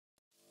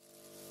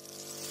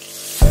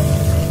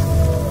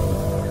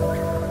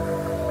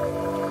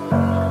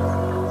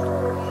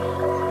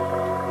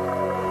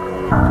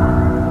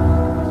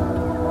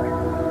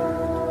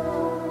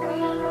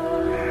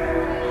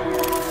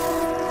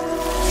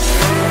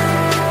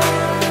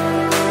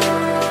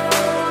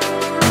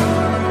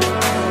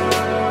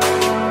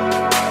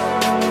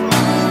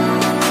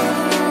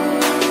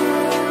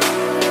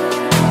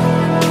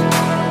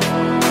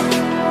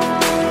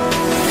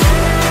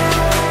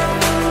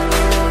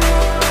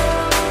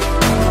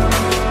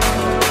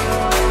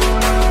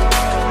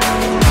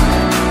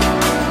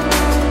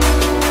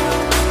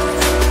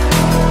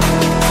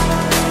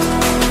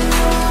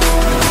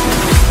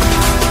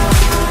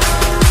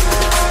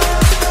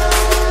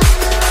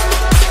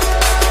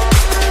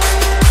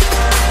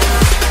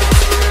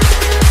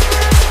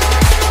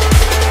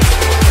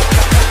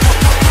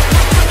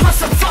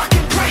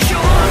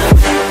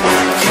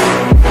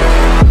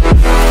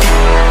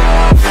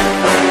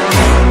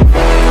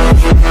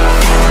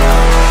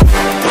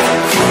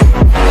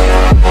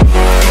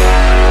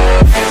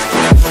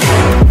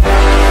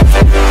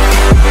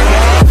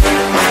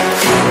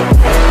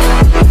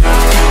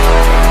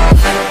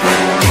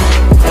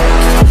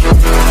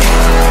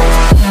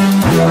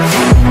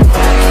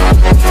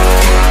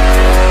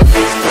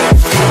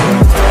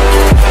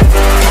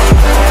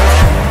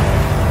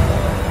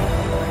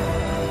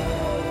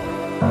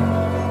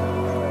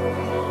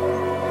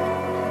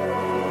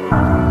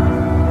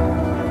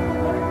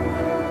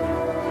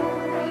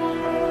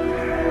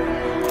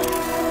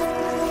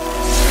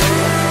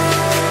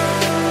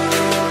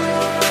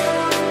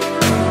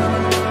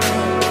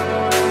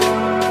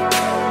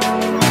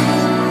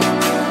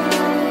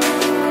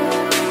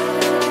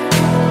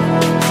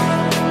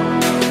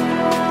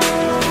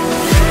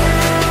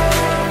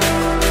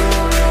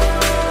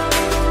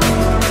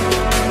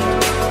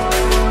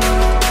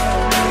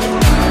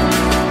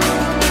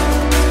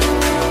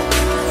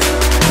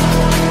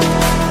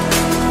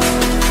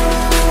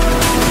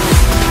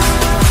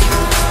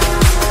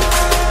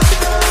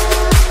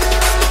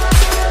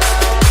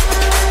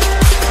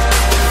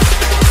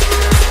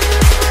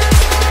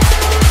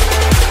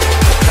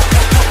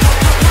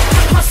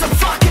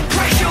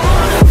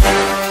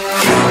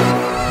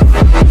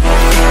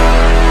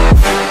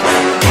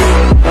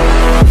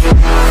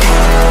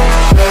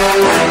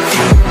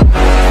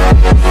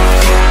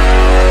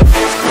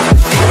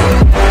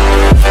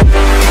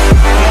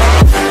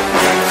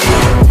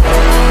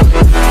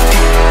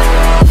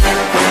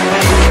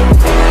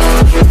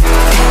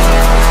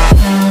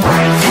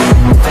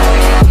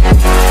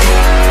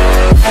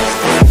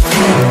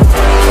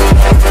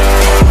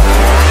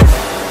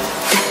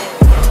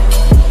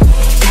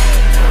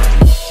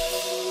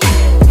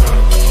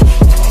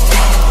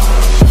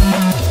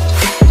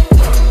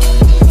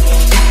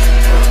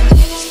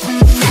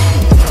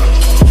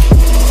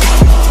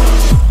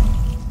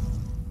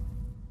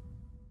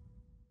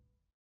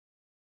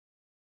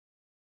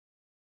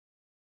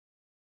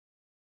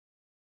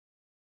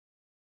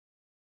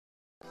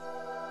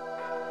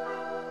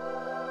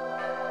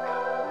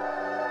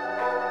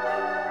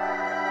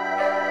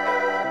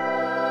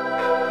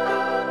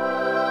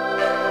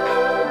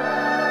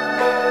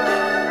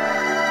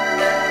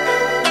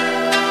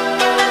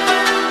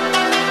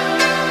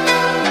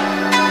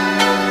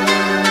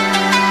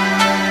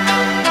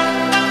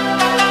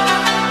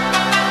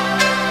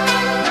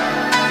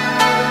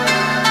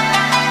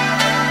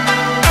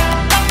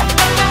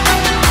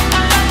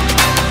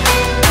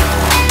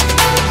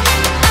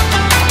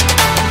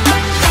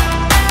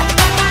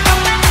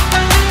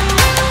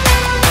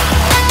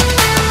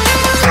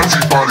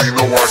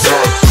already know I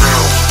got down.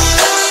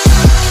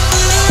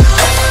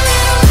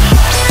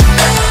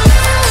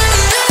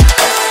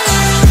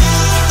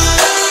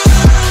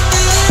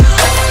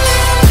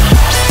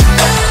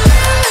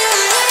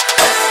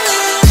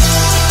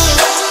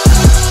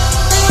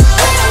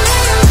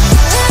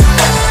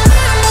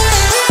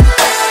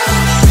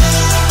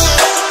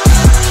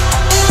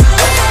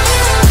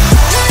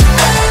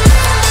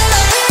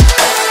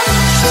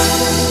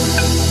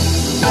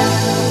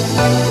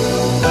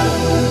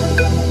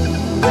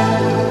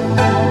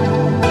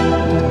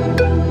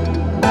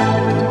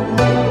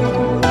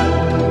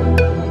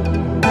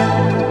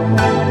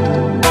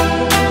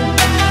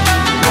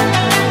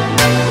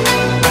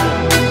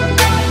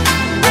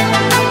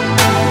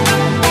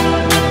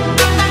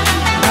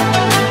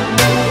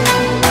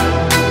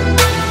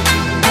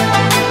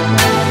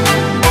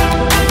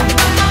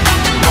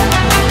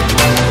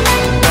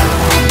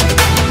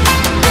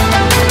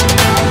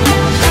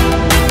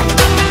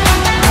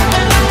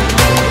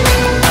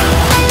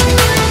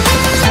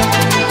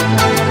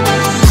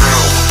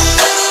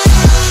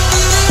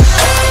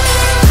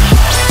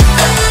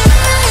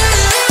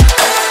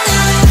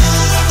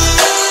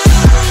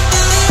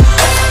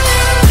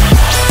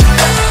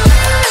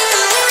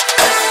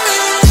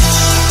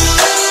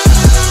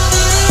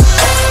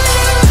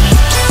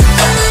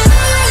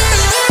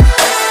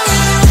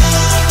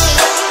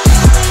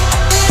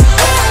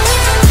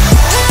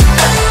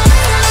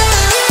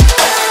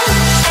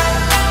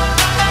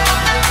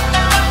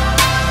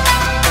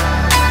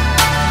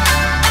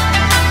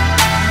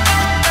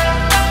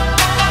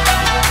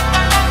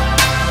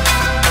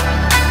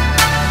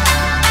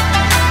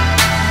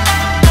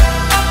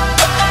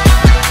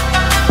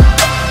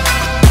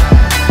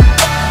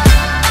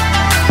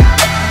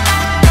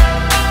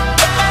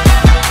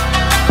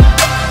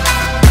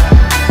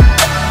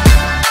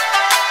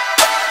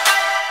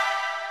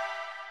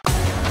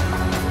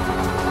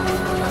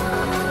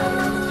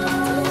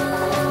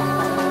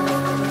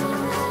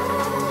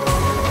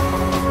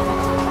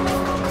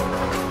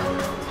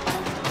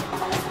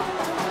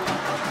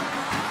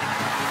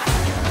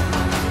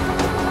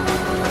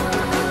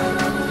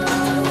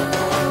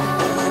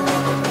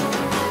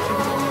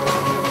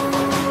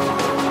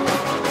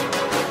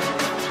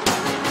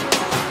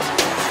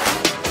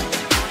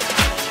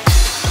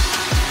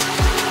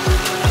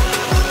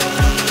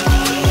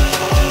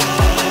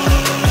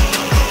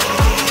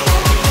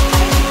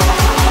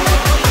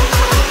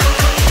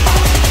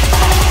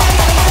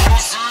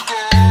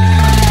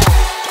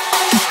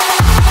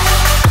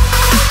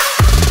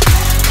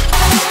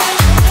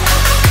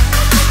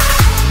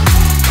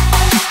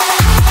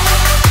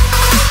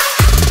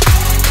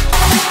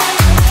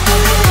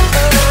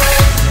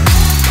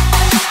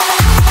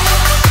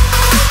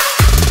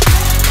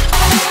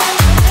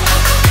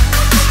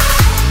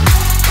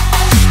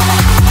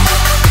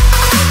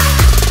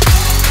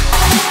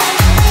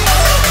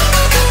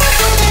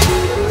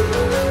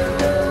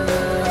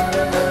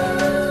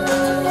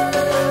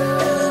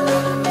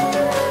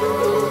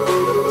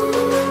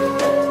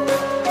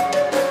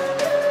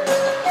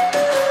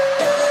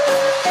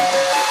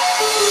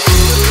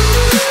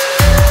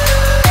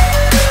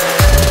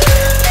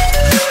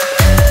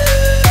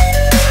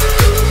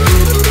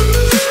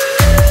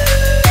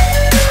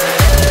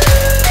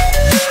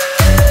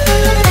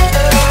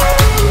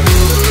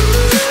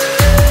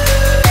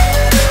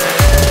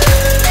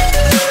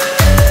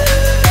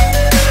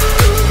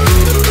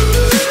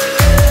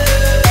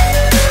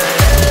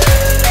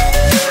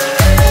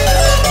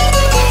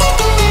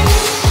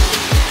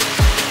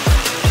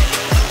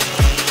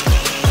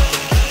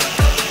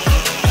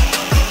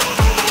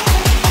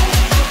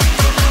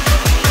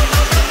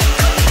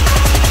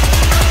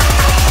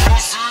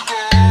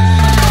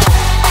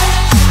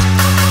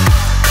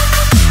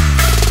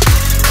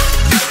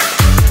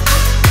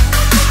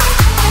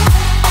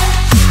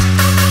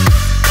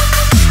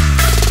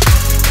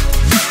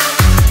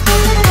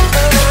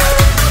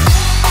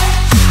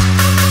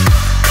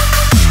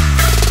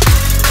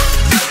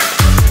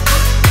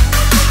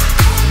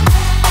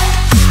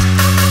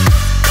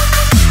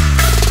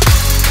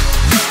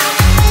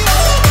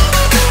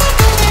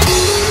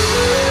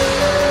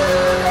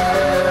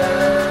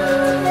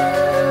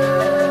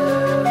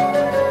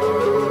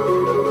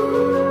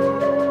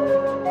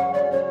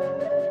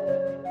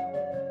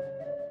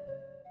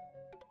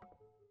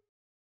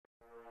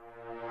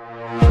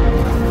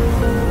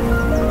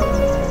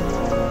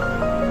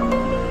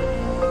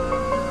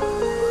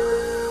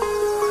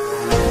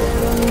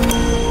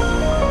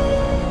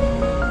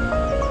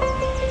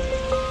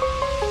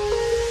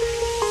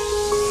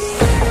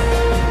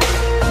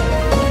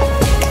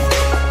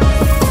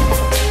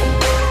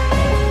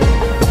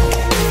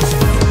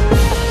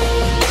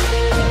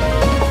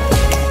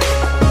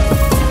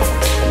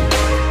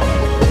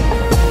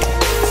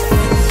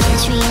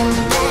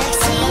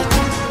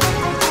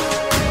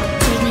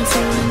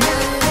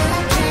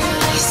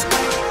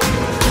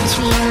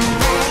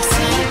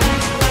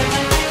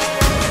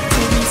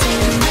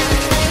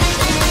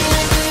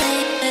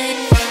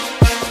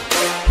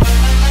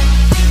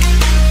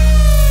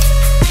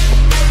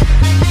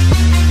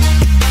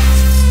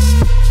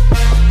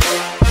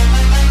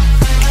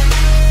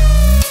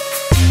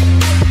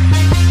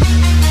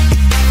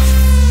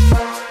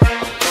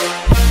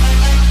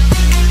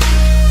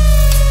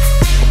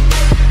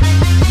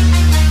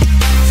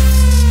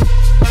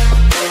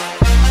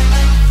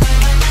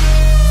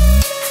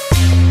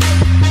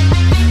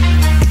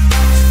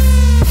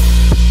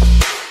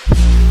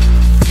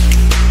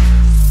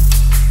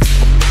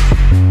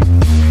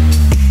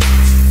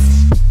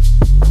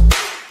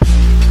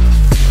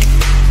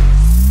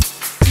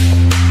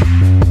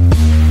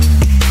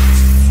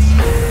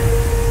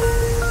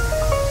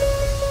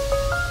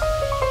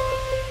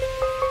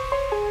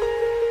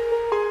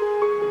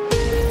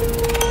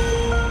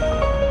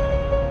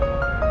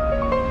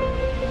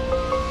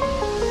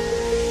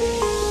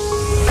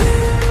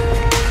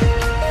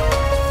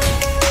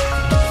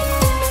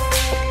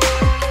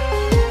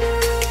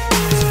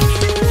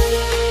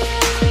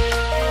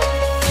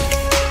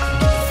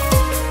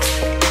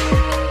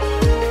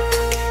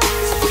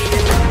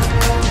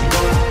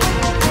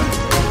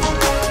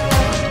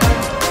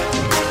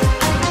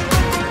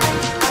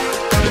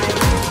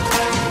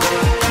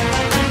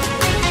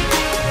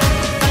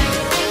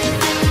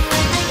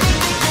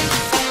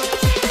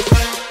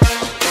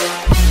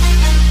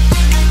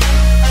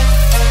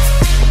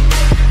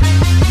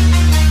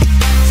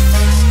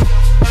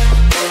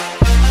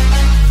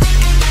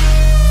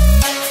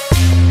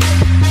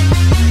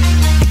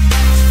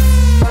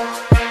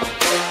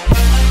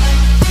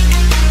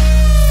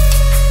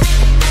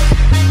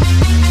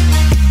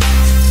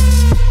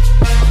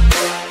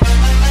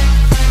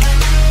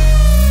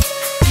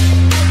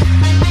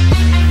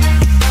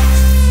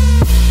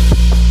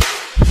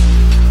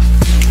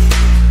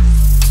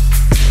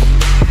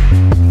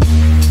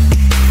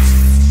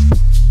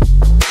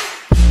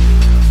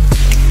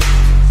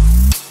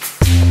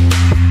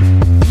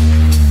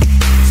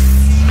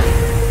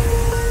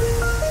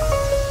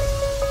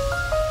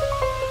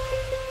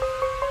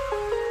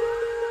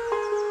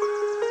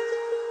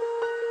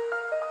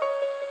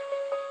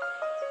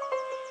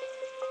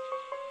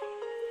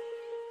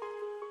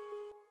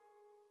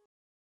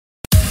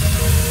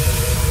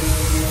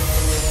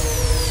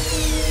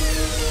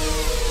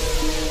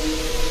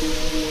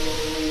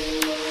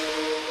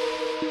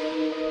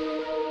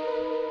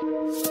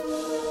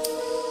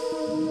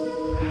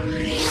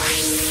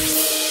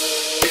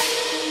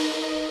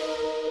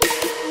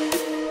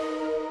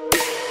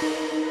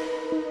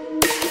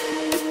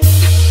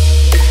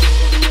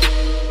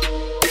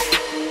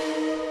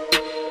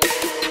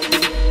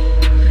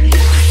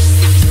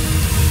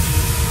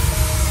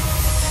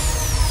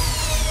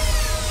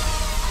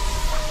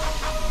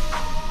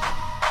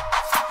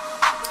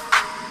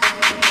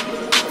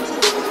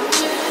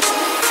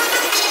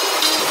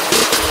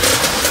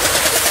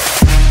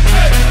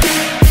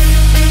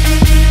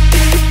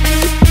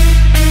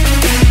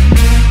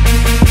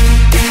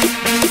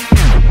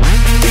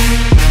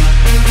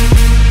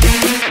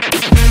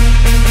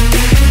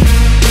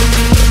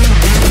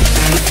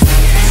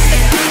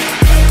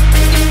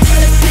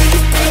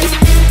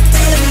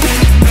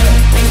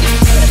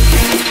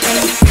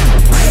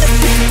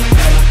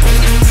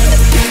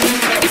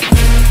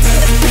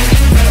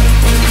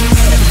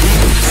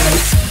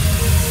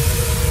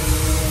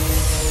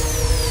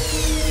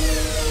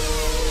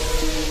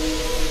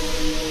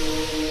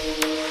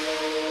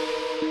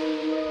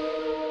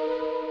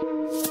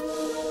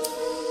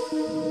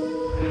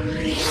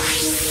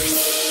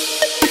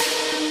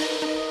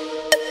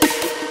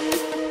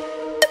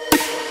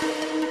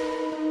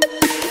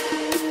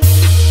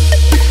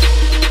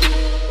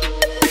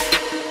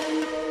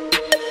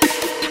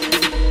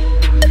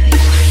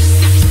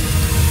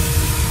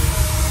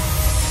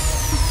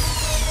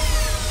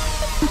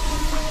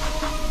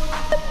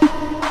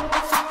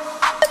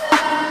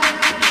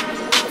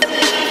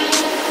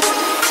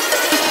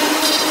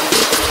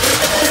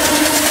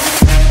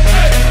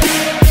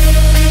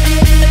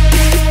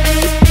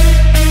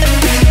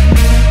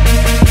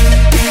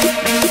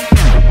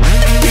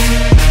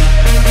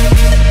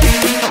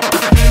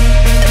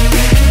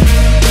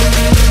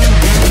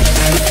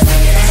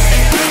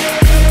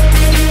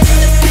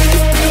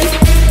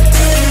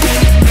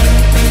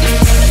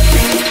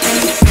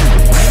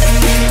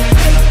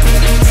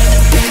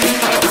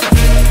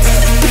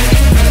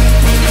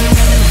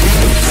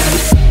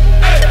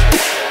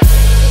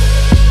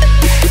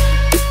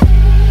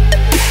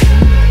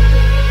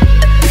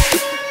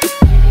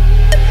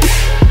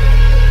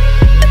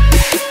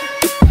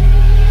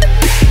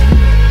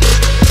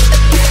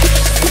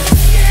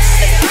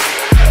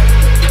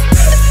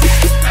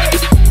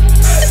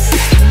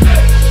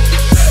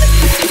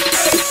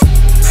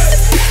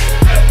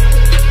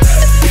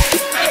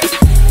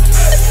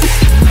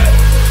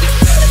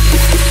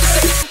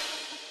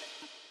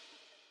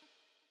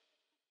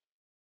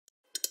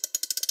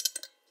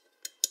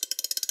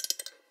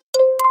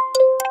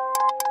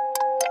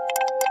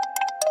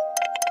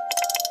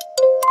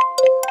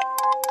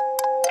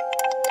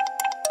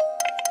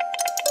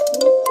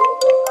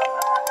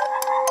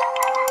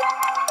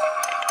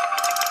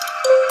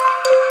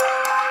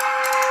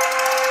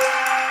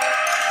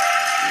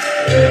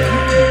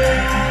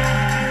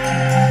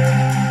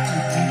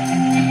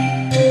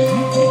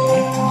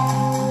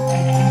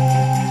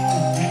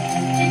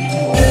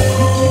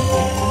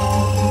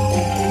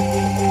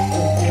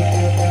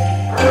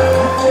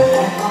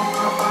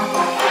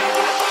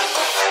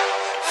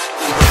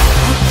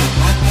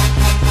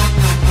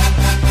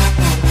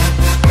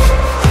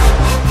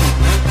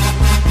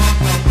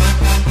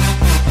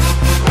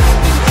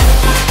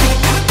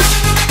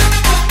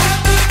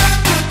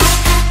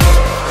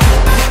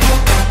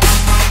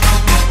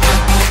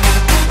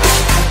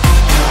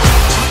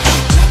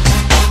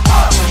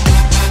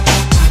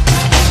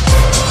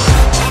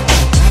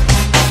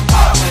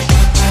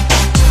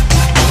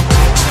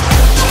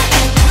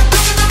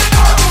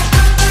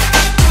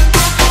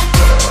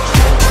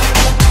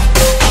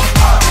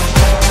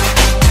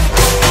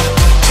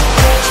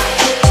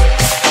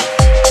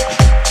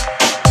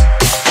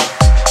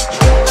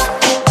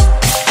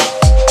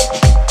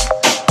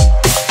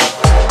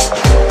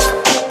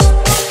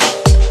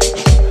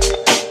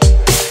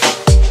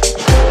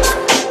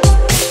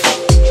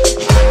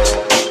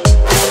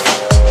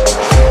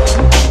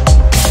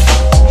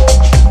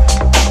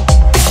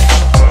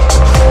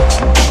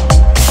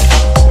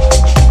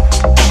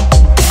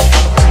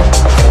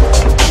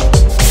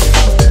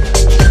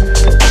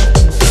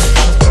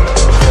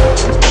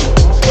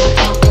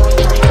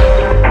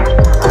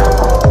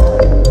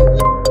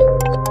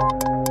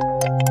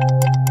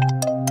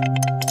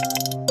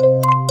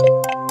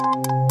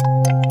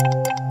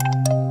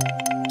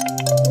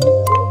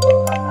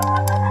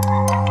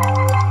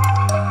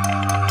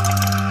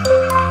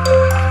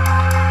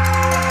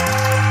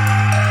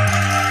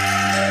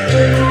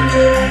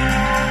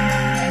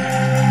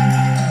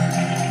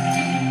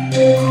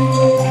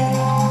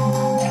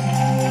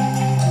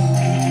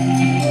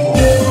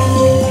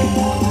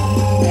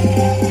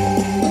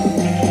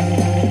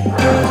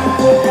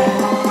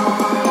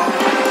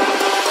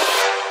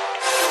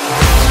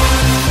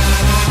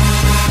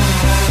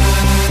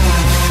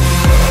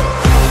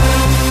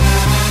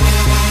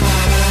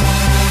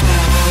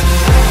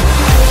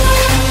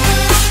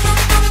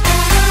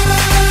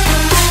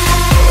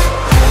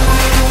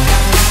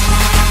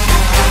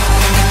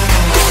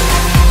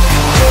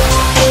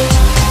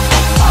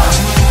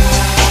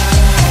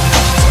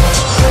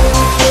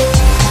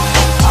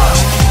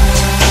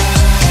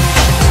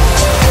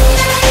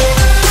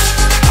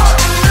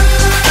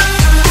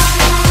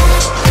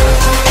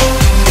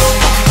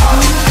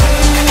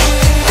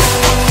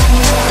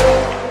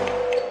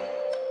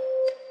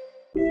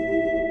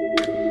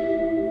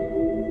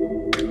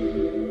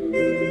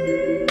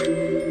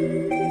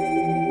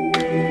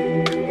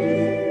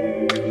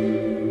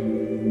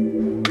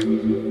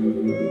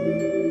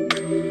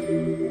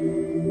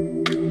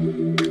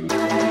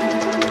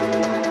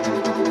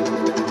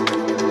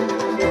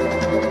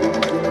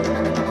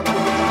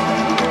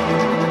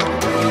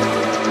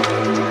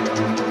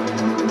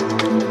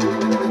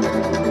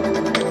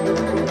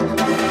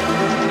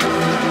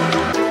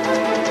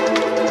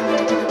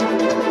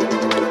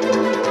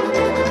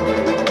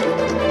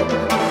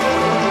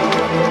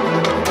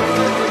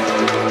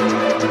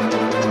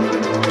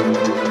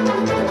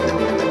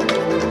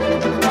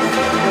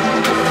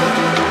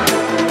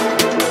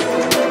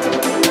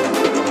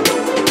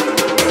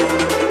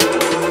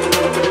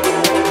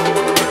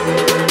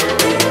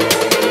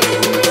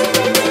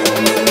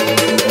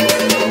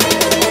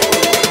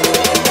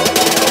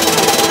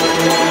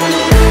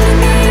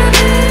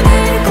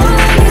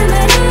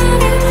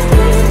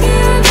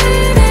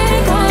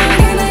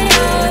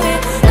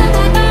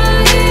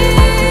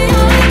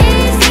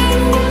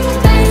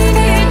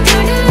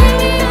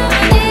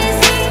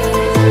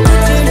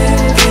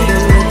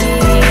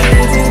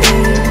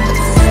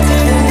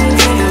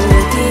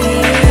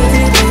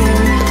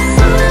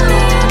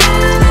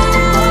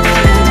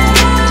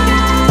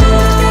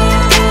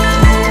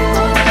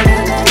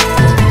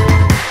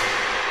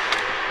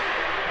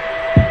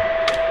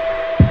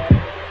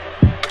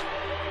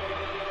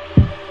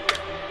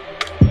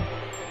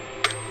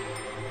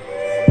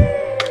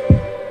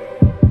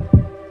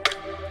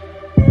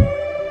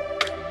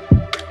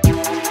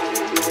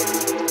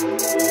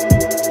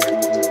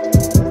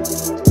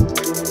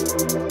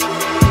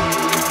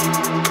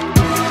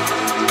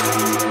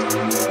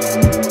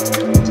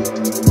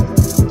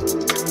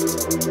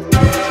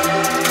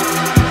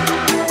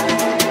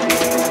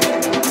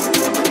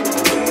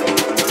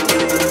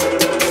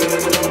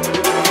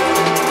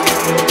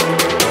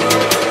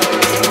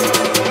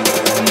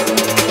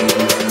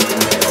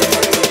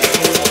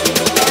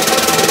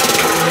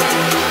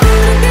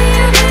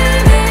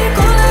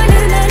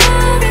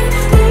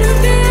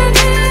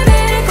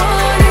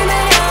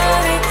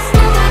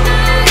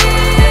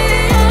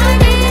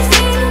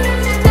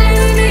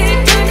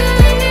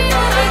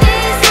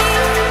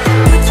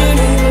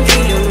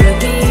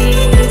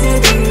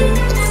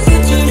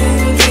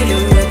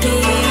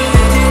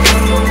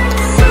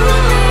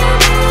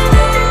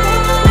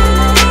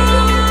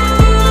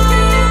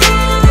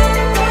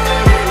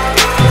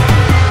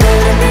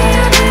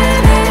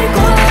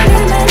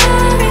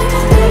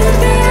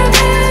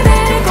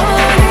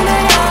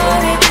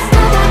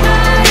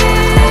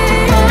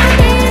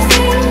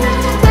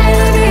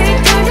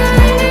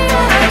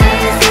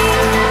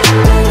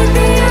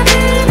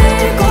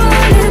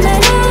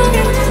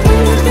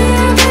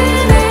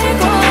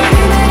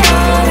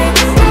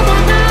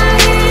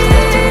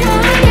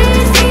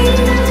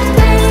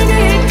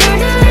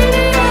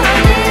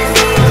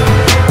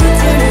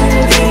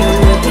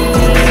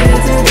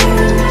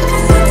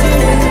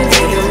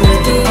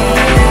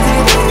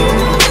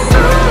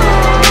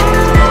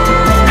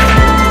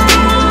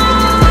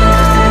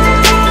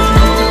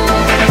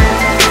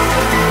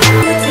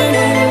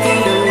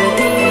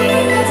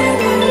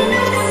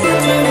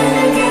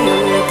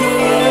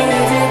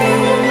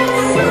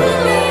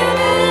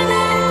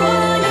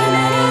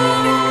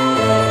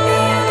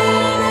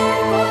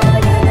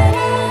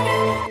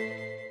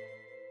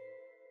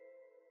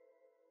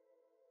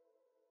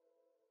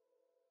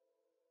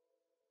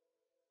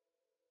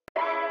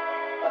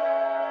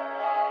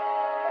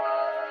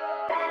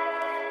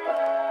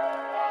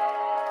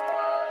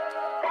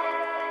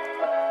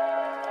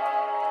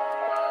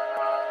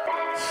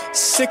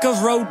 Sick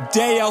of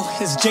Rodeo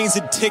is Jane's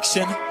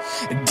addiction.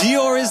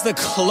 Dior is the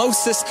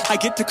closest I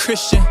get to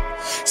Christian.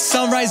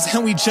 Sunrise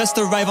and we just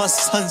arrive on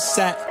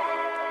sunset.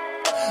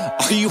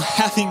 Are you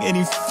having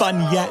any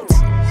fun yet?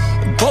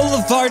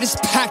 Boulevard is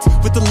packed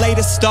with the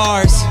latest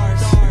stars,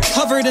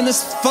 covered in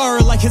this fur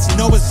like it's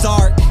Noah's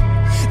Ark.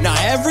 Now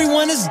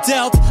everyone is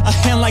dealt a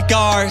hand like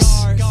ours.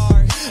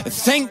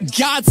 Thank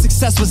God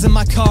success was in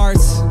my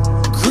cards.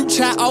 Group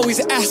chat always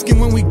asking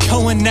when we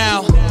going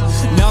out.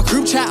 Now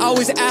group chat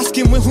always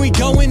asking when we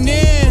going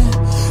in.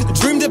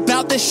 Dreamed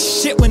about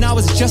this shit when I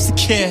was just a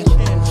kid.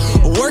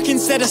 Work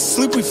instead of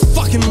sleep, we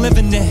fucking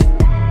living it.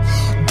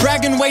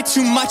 Bragging way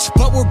too much,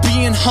 but we're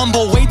being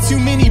humble. Way too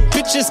many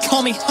bitches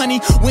call me honey,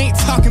 we ain't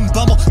talking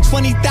Bumble.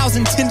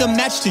 20,000 Tinder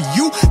match to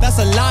you, that's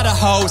a lot of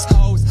hoes.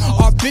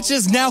 Our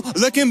bitches now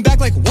looking back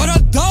like, what are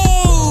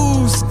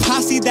those?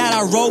 Posse that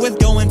I roll with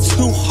going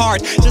too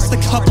hard. Just a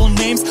couple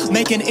names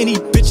making any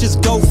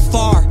bitches go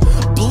far.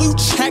 Blue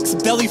checks,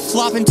 belly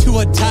flopping to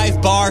a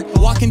dive bar.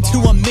 Walk into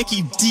a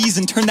Mickey D's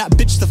and turn that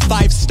bitch to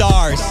 5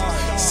 stars.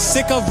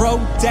 Sick of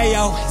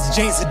Rodeo is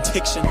Jane's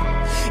addiction.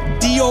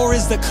 Dior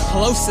is the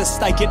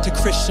closest I get to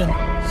Christian.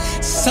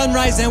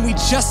 Sunrise and we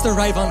just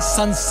arrive on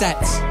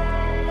sunset.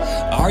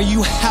 Are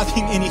you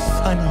having any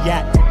fun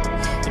yet?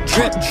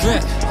 Drip,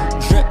 drip,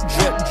 drip,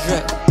 drip,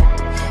 drip.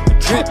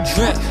 Drip,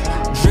 drip,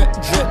 drip,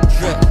 drip,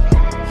 drip.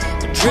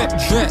 Drip,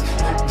 drip,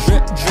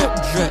 drip, drip,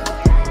 drip.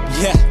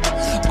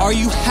 Yeah, are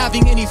you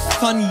having any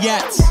fun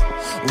yet?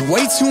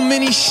 Way too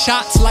many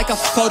shots like a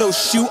photo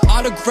shoot.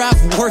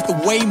 Autograph worth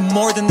way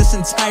more than this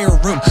entire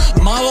room.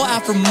 Model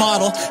after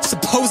model,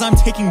 suppose I'm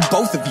taking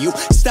both of you.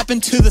 Step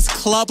into this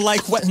club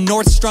like what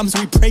Nordstrom's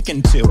we break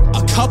into.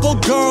 A couple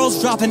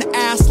girls dropping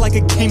ass like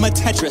a game of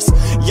Tetris.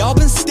 Y'all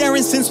been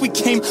staring since we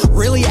came,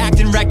 really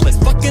acting reckless.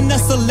 Fucking a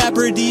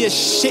celebrity is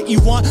shit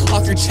you want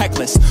off your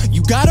checklist.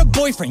 You got a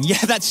boyfriend,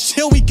 yeah that's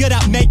chill, we good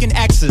at making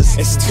exes.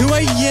 It's 2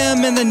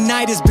 a.m. and the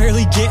night is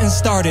barely getting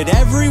started.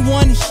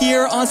 Everyone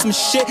here on some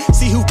shit,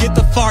 see who get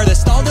the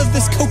farthest. All of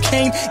this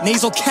cocaine,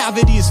 nasal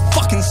cavity is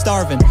fucking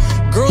starving.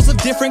 Girls of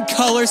different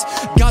colors,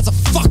 God's a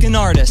fucking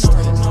artist.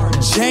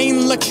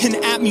 Jane looking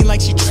at me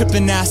like she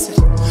tripping acid.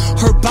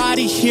 Her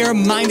body here,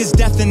 mind is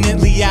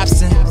definitely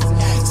absent.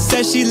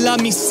 Says she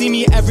love me, see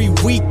me every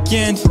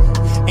weekend.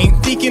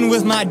 Ain't thinking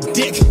with my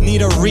dick,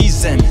 need a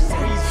reason.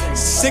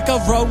 Sick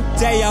of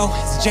Rodeo,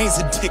 it's Jane's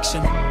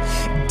addiction.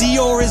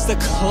 Dior is the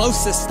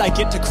closest I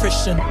get to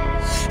Christian.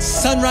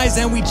 Sunrise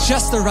and we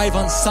just arrive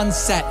on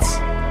sunset.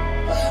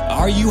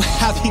 Are you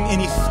having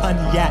any fun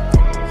yet?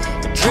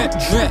 Drip,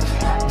 drip,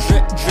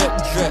 drip, drip,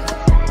 drip.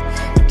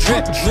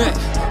 Drip, drip,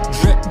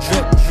 drip,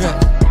 drip, drip.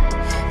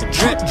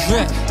 Drip,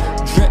 drip,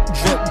 drip,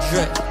 drip,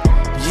 drip.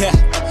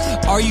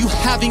 Yeah, are you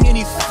having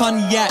any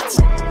fun yet?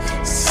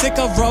 Sick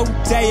of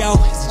Rodeo,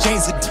 it's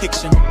Jane's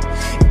addiction.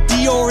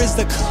 Dior is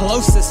the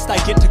closest I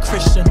get to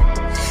Christian.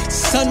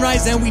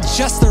 Sunrise and we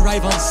just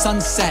arrive on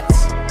sunset.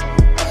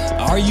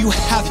 Are you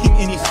having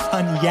any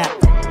fun yet?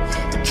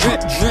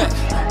 Drip, drip,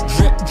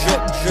 drip,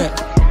 drip, drip.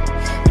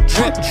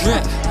 Drip,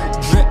 drip,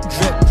 drip,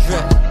 drip,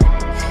 drip.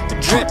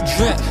 Drip,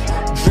 drip,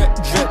 drip,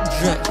 drip,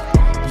 drip.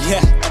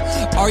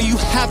 Yeah, are you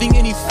having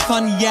any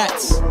fun yet?